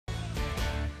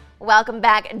Welcome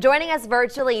back. Joining us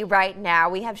virtually right now,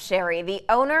 we have Sherry, the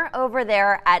owner over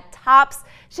there at Tops.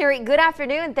 Sherry, good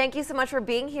afternoon. Thank you so much for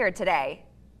being here today.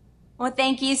 Well,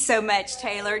 thank you so much,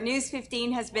 Taylor. News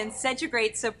 15 has been such a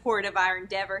great support of our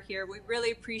endeavor here. We really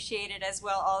appreciate it as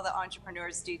well. All the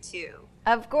entrepreneurs do too.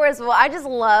 Of course. Well, I just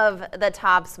love the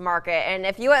Tops market. And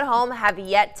if you at home have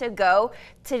yet to go,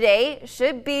 today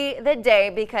should be the day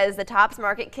because the Tops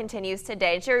market continues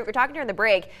today. And Sherry, we're talking during the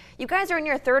break. You guys are in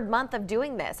your third month of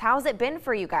doing this. How's it been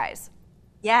for you guys?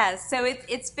 Yeah, so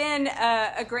it's been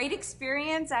a great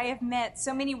experience. I have met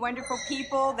so many wonderful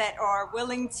people that are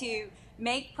willing to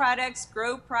make products,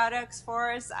 grow products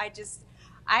for us. I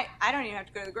don't even have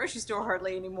to go to the grocery store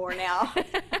hardly anymore now.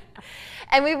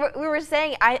 And we were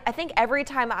saying, I think every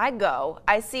time I go,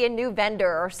 I see a new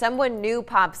vendor or someone new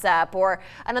pops up or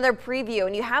another preview.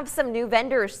 And you have some new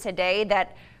vendors today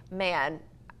that, man,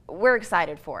 we're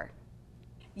excited for.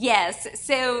 Yes,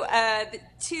 so the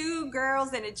two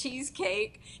girls and a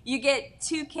cheesecake, you get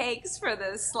two cakes for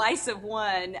the slice of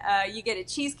one. You get a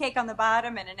cheesecake on the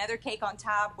bottom and another cake on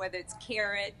top, whether it's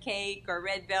carrot cake or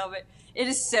red velvet. It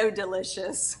is so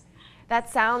delicious. That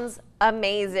sounds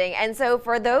amazing. And so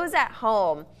for those at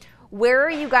home, where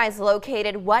are you guys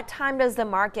located? What time does the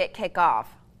market kick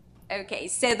off? Okay,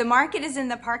 so the market is in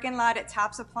the parking lot at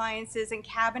Tops Appliances and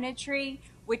Cabinetry,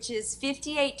 which is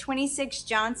 5826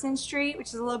 Johnson Street, which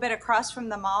is a little bit across from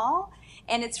the mall,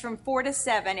 and it's from 4 to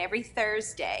 7 every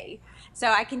Thursday. So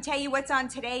I can tell you what's on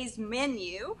today's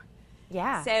menu.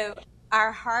 Yeah. So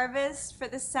our harvest for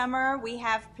the summer, we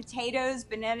have potatoes,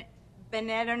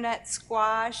 butternut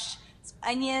squash,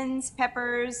 onions,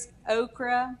 peppers,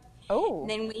 okra. Oh. And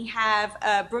then we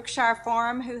have Brookshire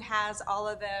Farm, who has all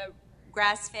of the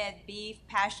grass-fed beef,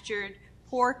 pastured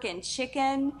pork, and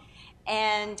chicken.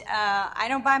 And I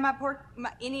don't buy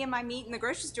any of my meat in the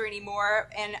grocery store anymore,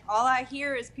 and all I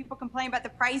hear is people complain about the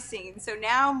pricing. So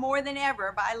now more than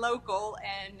ever, buy local,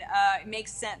 and it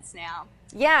makes sense now.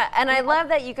 Yeah, and I love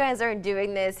that you guys are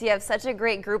doing this. You have such a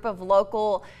great group of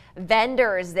local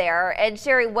vendors there. And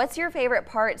Sherry, what's your favorite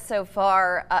part so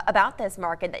far about this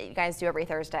market that you guys do every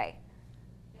Thursday?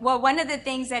 Well, one of the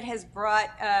things that has brought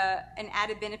an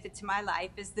added benefit to my life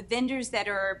is the vendors that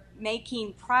are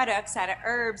making products out of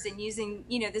herbs and using,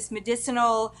 this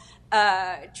medicinal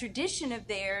tradition of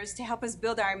theirs to help us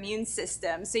build our immune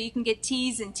system. So you can get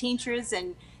teas and tinctures,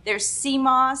 and there's sea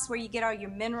moss where you get all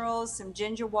your minerals, some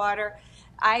ginger water.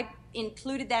 I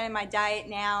included that in my diet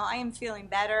now. I am feeling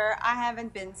better. I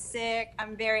haven't been sick.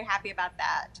 I'm very happy about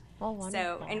that. Oh,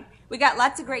 wonderful. So, and we got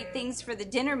lots of great things for the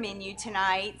dinner menu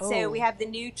tonight. Oh. So we have the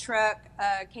new truck,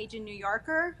 Cajun New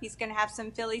Yorker. He's going to have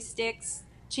some Philly sticks,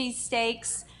 cheese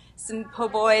steaks, some po'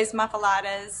 boys,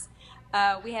 muffaladas.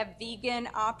 We have vegan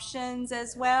options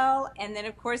as well. And then,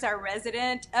 of course, our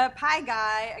resident pie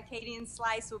guy, Acadian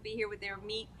Slice, will be here with their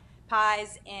meat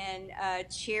pies, and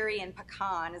cherry and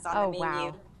pecan is on the menu.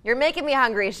 Wow. You're making me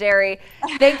hungry, Sherry.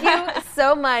 Thank you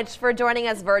so much for joining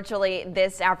us virtually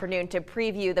this afternoon to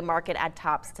preview the market at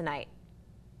Tops tonight.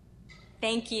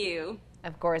 Thank you.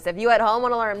 Of course, if you at home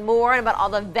want to learn more about all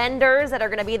the vendors that are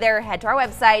going to be there, head to our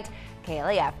website,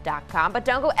 klaf.com. But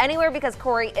don't go anywhere because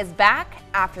Corey is back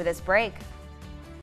after this break.